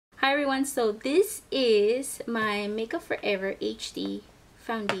Hi everyone, so this is my Makeup Forever HD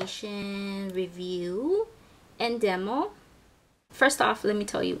Foundation review and demo. First off, let me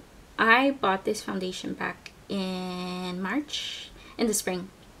tell you, I bought this foundation back in March, in the spring.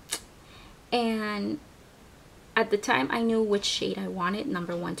 And at the time, I knew which shade I wanted,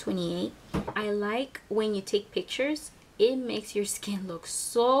 number 128. I like when you take pictures, it makes your skin look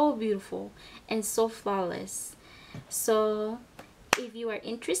so beautiful and so flawless. So if you are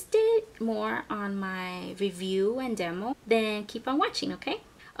interested more on my review and demo, then keep on watching, okay?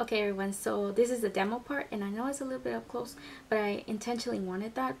 Okay everyone, so this is the demo part, and I know it's a little bit up close, but I intentionally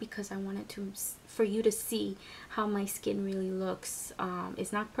wanted that because I wanted to for you to see how my skin really looks.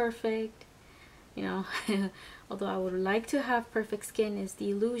 It's not perfect, you know. Although I would like to have perfect skin, is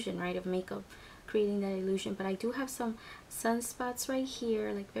the illusion, right, of makeup, creating that illusion. But I do have some sunspots right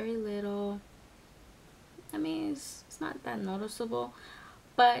here, like very little. I mean, it's not that noticeable,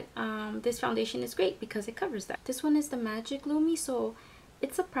 but this foundation is great because it covers that. This one is the Magic Lumi, so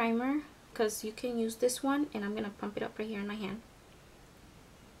it's a primer, because you can use this one, and I'm gonna pump it up right here in my hand.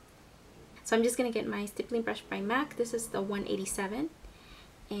 So I'm just gonna get my stippling brush by MAC. This is the 187,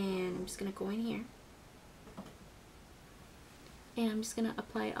 and I'm just gonna go in here, and I'm just gonna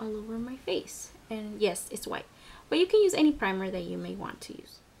apply it all over my face. And yes, it's white, but you can use any primer that you may want to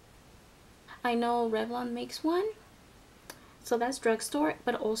use. I know Revlon makes one, so that's drugstore,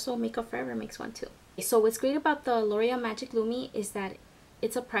 but also Makeup Forever makes one too. So what's great about the L'Oreal Magic Lumi is that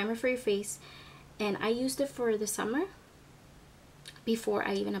it's a primer for your face, and I used it for the summer before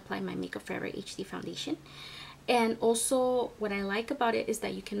I even applied my Makeup Forever HD foundation. And also what I like about it is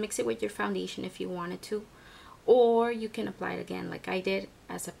that you can mix it with your foundation if you wanted to, or you can apply it again like I did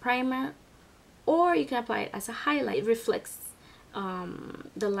as a primer, or you can apply it as a highlight. It reflects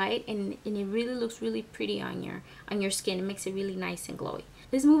the light, and it really looks really pretty on your skin. It makes it really nice and glowy.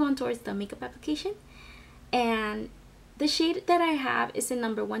 Let's move on towards the makeup application, and the shade that I have is in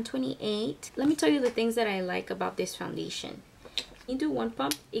number 128. Let me tell you the things that I like about this foundation. You do one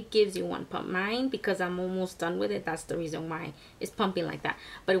pump, it gives you one pump. Mine, because I'm almost done with it, that's the reason why it's pumping like that.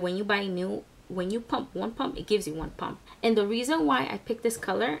 But when you buy new, when you pump one pump, it gives you one pump. And the reason why I picked this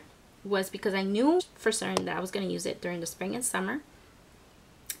color was because I knew for certain that I was going to use it during the spring and summer,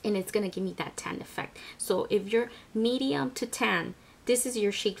 and it's going to give me that tan effect. So if you're medium to tan, this is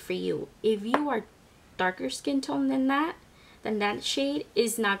your shade for you. If you are darker skin tone than that shade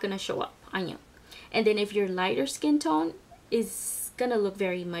is not going to show up on you. And then if you're lighter skin tone, it's going to look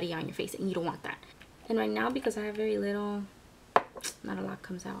very muddy on your face, and you don't want that. And right now, because I have very little, not a lot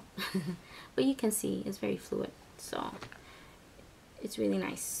comes out. But you can see it's very fluid, so it's really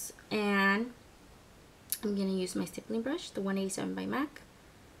nice. And I'm gonna use my stippling brush, the 187 by MAC.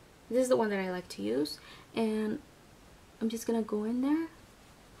 This is the one that I like to use, and I'm just gonna go in there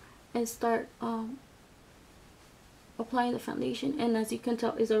and start applying the foundation. And as you can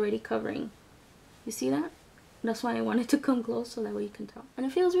tell, it's already covering. You see that? That's why I wanted to come close, so that way you can tell. And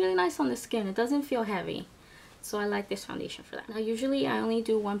it feels really nice on the skin. It doesn't feel heavy, so I like this foundation for that. Now usually I only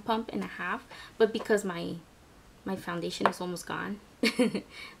do one pump and a half, but because my foundation is almost gone,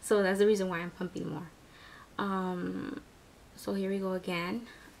 so that's the reason why I'm pumping more. So here we go again.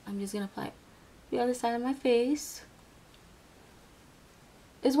 I'm just gonna apply the other side of my face.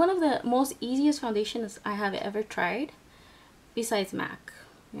 It's one of the most easiest foundations I have ever tried, besides MAC.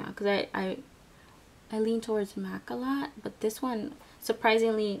 Yeah, because I lean towards MAC a lot, but this one,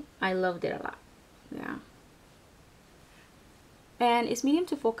 surprisingly, I loved it a lot. Yeah, and it's medium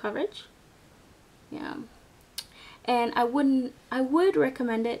to full coverage. Yeah. And I would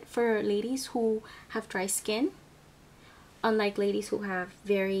recommend it for ladies who have dry skin. Unlike ladies who have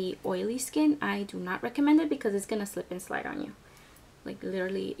very oily skin, I do not recommend it because it's gonna slip and slide on you. Like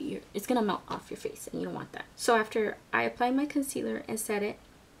literally, it's gonna melt off your face, and you don't want that. So after I apply my concealer and set it,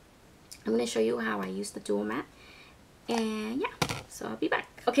 I'm gonna show you how I use the dual matte. And yeah, so I'll be back.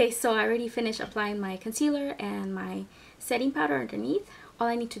 Okay, so I already finished applying my concealer and my setting powder underneath. All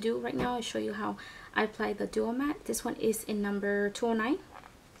I need to do right now is show you how I apply the dual matte. This one is in number 209.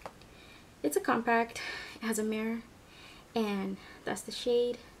 It's a compact, it has a mirror, and that's the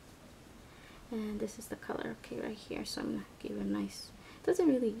shade, and this is the color. Okay, right here. So I'm gonna give it a nice, doesn't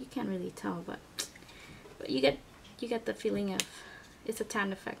really, you can't really tell, but you get the feeling of it's a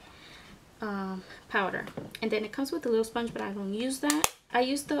tan effect powder. And then it comes with a little sponge, but I don't use that. I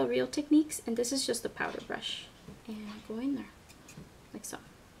use the Real Techniques, and this is just the powder brush, and go in there like so.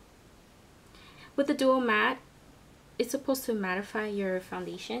 With the dual matte, it's supposed to mattify your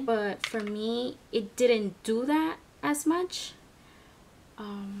foundation, but for me it didn't do that as much.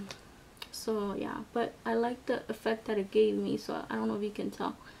 So yeah, but I like the effect that it gave me, so I don't know if you can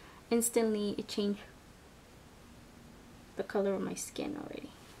tell. instantly it changed the color of my skin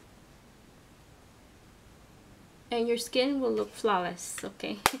already. And your skin will look flawless,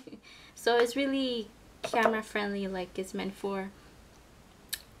 okay? So it's really camera friendly, like it's meant for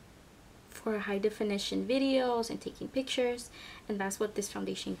high definition videos and taking pictures, and that's what this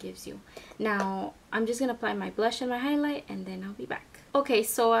foundation gives you. Now I'm just gonna apply my blush and my highlight, and then I'll be back. Okay,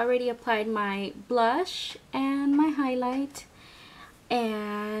 so I already applied my blush and my highlight,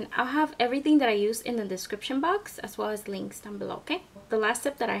 and I'll have everything that I use in the description box as well as links down below. Okay, the last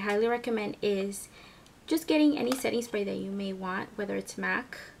step that I highly recommend is just getting any setting spray that you may want, whether it's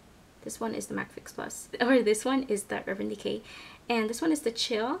MAC. This one is the MAC Fix Plus, or this one is the Urban Decay, and this one is the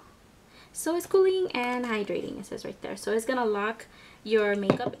Chill. So it's cooling and hydrating, it says right there. So it's gonna lock your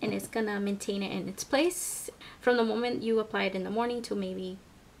makeup and it's gonna maintain it in its place from the moment you apply it in the morning to maybe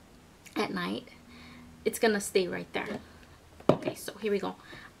at night. It's gonna stay right there. Okay, so here we go.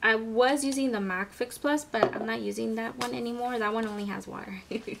 I was using the MAC Fix Plus, but I'm not using that one anymore. That one only has water.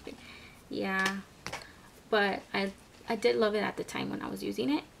 Yeah, but I did love it at the time when I was using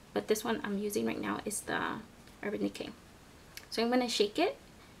it. But this one I'm using right now is the Urban Decay. So I'm gonna shake it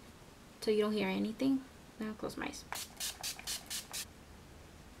so you don't hear anything. Now I'll close my eyes.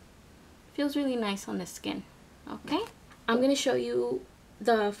 Feels really nice on the skin. Okay, I'm gonna show you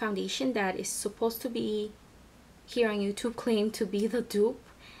the foundation that is supposed to be here on YouTube, claimed to be the dupe,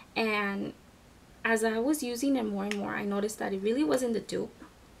 and as I was using it more and more, I noticed that it really wasn't the dupe.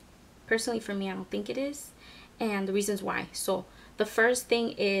 Personally, for me, I don't think it is, and the reasons why. So the first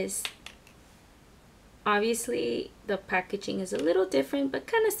thing is, obviously the packaging is a little different but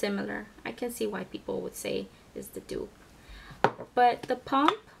kind of similar. I can see why people would say it's the dupe. But the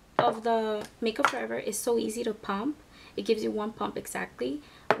pump of the Makeup Forever is so easy to pump. It gives you one pump exactly,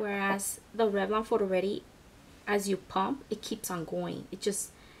 whereas the Revlon Photo Ready, as you pump, it keeps on going. It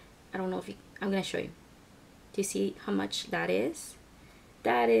just, I don't know if you, I'm gonna show you. Do you see how much that is?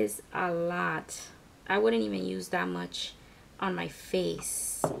 That is a lot. I wouldn't even use that much on my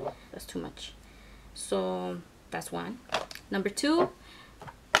face. That's too much. So that's one. Number two,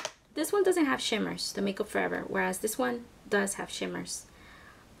 this one doesn't have shimmers, the Makeup Forever, whereas this one does have shimmers.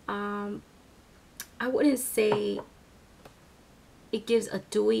 I wouldn't say it gives a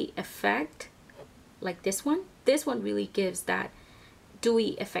dewy effect like this one. This one really gives that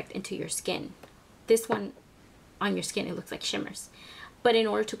dewy effect into your skin. This one on your skin, it looks like shimmers. But in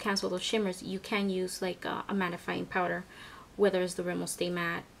order to cancel those shimmers, you can use like a mattifying powder, whether it's the Rimmel Stay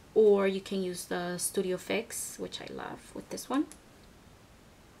Matte, or you can use the Studio Fix, which I love with this one.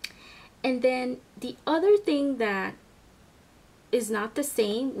 And then the other thing that is not the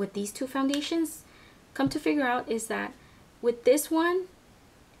same with these two foundations, come to figure out, is that with this one,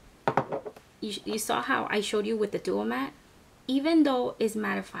 you saw how I showed you with the Duo Matte, even though it's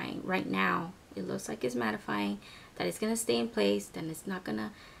mattifying right now, it looks like it's mattifying, that it's gonna stay in place, then it's not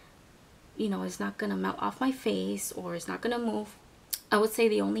gonna, you know, it's not gonna melt off my face, or it's not gonna move. I would say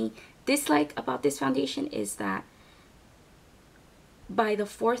the only dislike about this foundation is that by the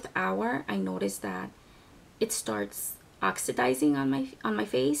 4th hour, I noticed that it starts oxidizing on my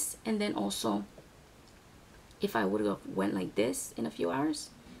face. And then also, if I would have went like this in a few hours,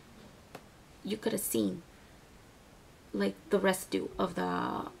 you could have seen like the residue of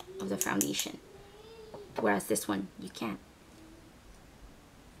the foundation, whereas this one you can't.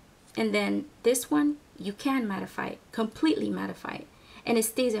 And then this one, you can mattify it, completely mattify it, and it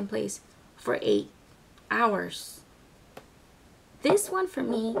stays in place for 8 hours. This one for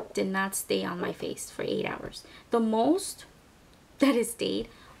me did not stay on my face for 8 hours. The most that it stayed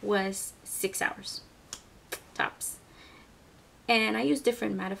was 6 hours tops. And I use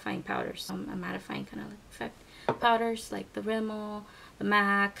different mattifying powders, a mattifying kind of effect powders like the Rimmel, the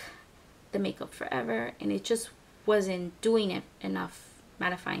MAC, the Makeup Forever, and it just wasn't doing it enough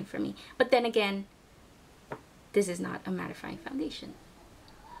mattifying for me. But then again, this is not a mattifying foundation.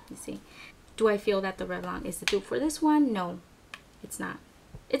 You see, do I feel that the Revlon is the dupe for this one? No, it's not.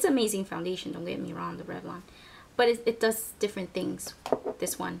 It's amazing foundation, don't get me wrong, the Revlon, but it does different things.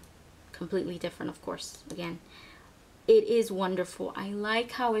 This one completely different, of course. Again, it is wonderful. I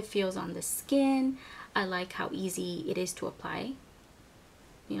like how it feels on the skin. I like how easy it is to apply.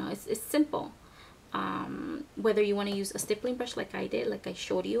 You know, it's simple. Whether you want to use a stippling brush like I did, like I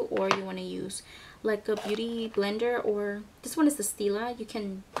showed you, or you want to use like a beauty blender, or this one is the Stila. You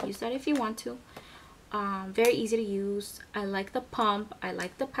can use that if you want to. Very easy to use. I like the pump. I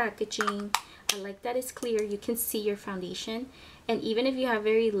like the packaging. I like that it's clear. You can see your foundation, and even if you have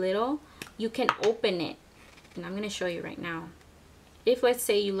very little, you can open it. And I'm going to show you right now. If let's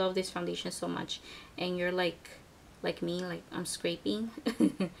say you love this foundation so much and you're like me, like I'm scraping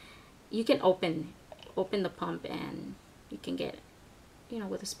you can open the pump and you can get, you know,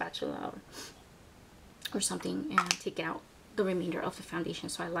 with a spatula or something, and take out the remainder of the foundation.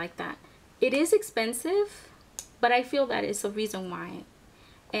 So I like that. It is expensive, but I feel that it's a reason why.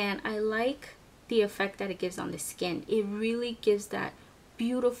 And I like the effect that it gives on the skin. It really gives that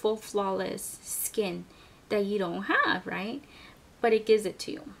beautiful, flawless skin that you don't have, right? But it gives it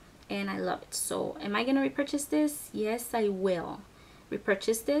to you, and I love it. So am I gonna repurchase this? Yes, I will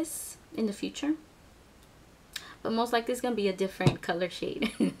repurchase this in the future, but most likely it's gonna be a different color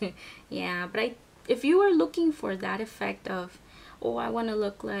shade. Yeah, but if you are looking for that effect of, oh, I want to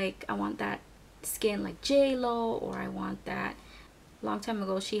look like, I want that skin like J.Lo, or I want that, long time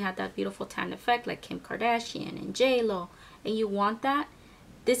ago she had that beautiful tan effect like Kim Kardashian and J.Lo, and you want that,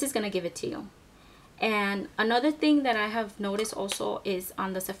 this is gonna give it to you. And another thing that I have noticed also is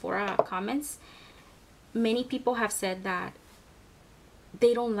on the Sephora comments, many people have said that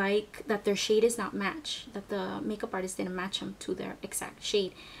they don't like that their shade is not matched, that the makeup artist didn't match them to their exact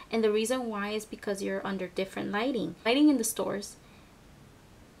shade. And the reason why is because you're under different lighting. Lighting in the stores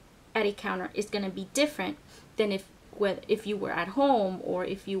at a counter is going to be different than if you were at home or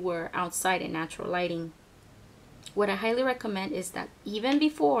if you were outside in natural lighting. What I highly recommend is that even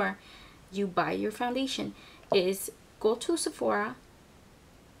before you buy your foundation is go to Sephora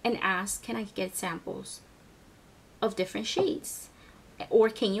and ask, can I get samples of different shades? Or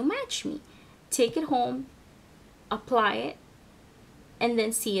can you match me? Take it home, apply it, and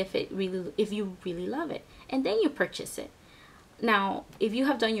then see if you really love it, and then you purchase it. Now, if you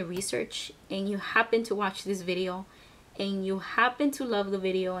have done your research and you happen to watch this video and you happen to love the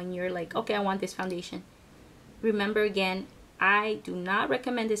video and you're like, okay, I want this foundation, remember again, I do not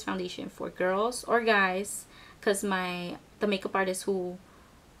recommend this foundation for girls or guys, because the makeup artist who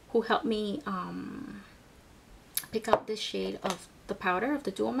helped me pick up this shade of the powder of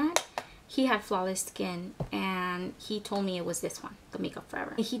the dual matte, he had flawless skin, and he told me it was this one, the Makeup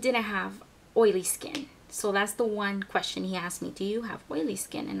Forever. He didn't have oily skin, so that's the one question he asked me, do you have oily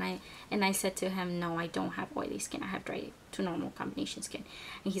skin? And I said to him, no, I don't have oily skin, I have dry to normal combination skin.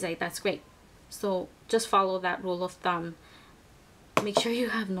 And he's like, that's great, so just follow that rule of thumb, make sure you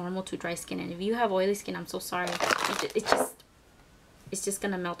have normal to dry skin. And if you have oily skin, I'm so sorry, it's just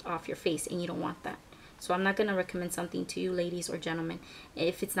gonna melt off your face, and you don't want that. So I'm not going to recommend something to you, ladies or gentlemen,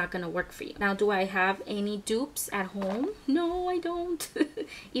 if it's not going to work for you. Now, do I have any dupes at home? No, I don't.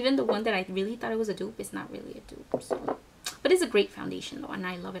 Even the one that I really thought it was a dupe, it's not really a dupe. So, but it's a great foundation though, and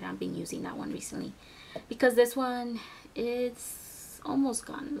I love it. I've been using that one recently, because this one, it's almost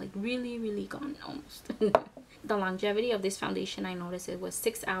gone, like really, really gone, almost. The longevity of this foundation, I noticed it was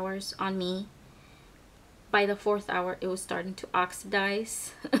 6 hours on me. By the 4th hour, it was starting to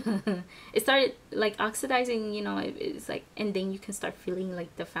oxidize. It started like oxidizing, you know, it's like, and then you can start feeling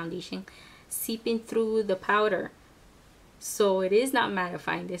like the foundation seeping through the powder. So it is not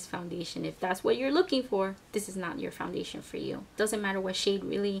mattifying, this foundation. If that's what you're looking for, this is not your foundation for you. Doesn't matter what shade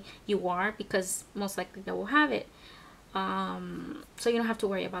really you are, because most likely they will have it. So you don't have to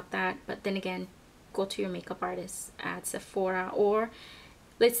worry about that. But then again, go to your makeup artist at Sephora, or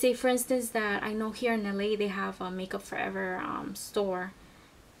let's say, for instance, that I know here in LA they have a Makeup Forever store,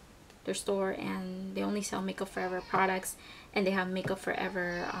 their store, and they only sell Makeup Forever products, and they have Makeup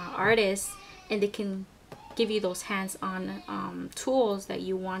Forever artists, and they can give you those hands-on tools that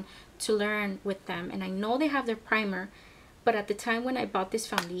you want to learn with them. And I know they have their primer, but at the time when I bought this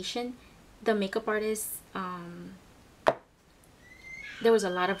foundation, the makeup artist, there was a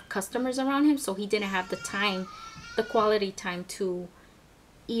lot of customers around him, so he didn't have the time, the quality time to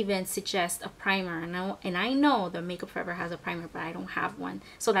even suggest a primer. And I know the Makeup Forever has a primer, but I don't have one.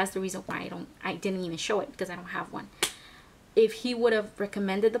 So that's the reason why I didn't even show it, because I don't have one. If he would have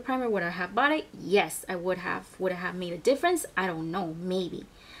recommended the primer, would I have bought it? Yes, I would have. Would it have made a difference? I don't know, maybe.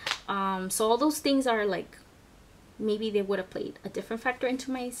 So all those things are like, maybe they would have played a different factor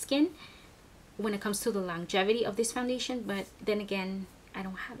into my skin when it comes to the longevity of this foundation. But then again, I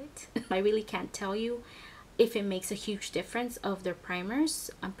don't have it. I really can't tell you if it makes a huge difference of their primers.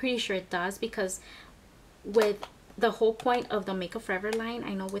 I'm pretty sure it does, because with the whole point of the Makeup Forever line,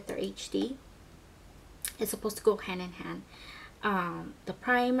 I know with their HD, it's supposed to go hand in hand. The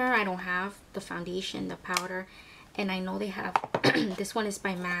primer, I don't have. The foundation, the powder, and I know they have this one is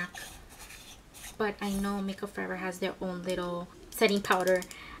by MAC, but I know Makeup Forever has their own little setting powder.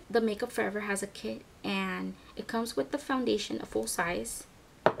 The Makeup Forever has a kit, and it comes with the foundation, a full size,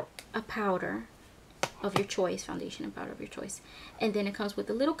 a powder of your choice, foundation and powder of your choice, and then it comes with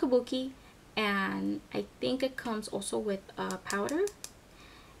a little kabuki, and I think it comes also with a powder,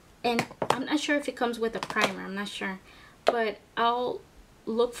 and I'm not sure if it comes with a primer, I'm not sure, but I'll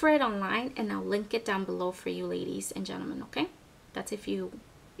look for it online, and I'll link it down below for you ladies and gentlemen, okay? That's if you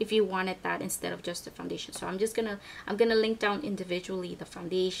wanted that instead of just the foundation. So I'm gonna link down individually the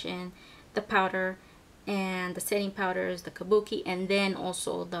foundation, the powder, and the setting powders, the kabuki, and then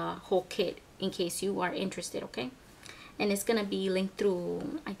also the whole kit in case you are interested, okay? And it's gonna be linked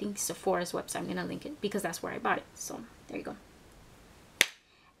through, I think, Sephora's website. I'm gonna link it because that's where I bought it. So there you go.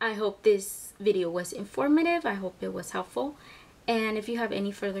 I hope this video was informative. I hope it was helpful. And if you have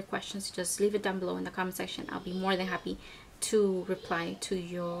any further questions, just leave it down below in the comment section. I'll be more than happy to reply to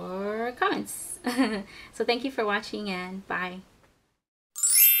your comments. So thank you for watching, and bye.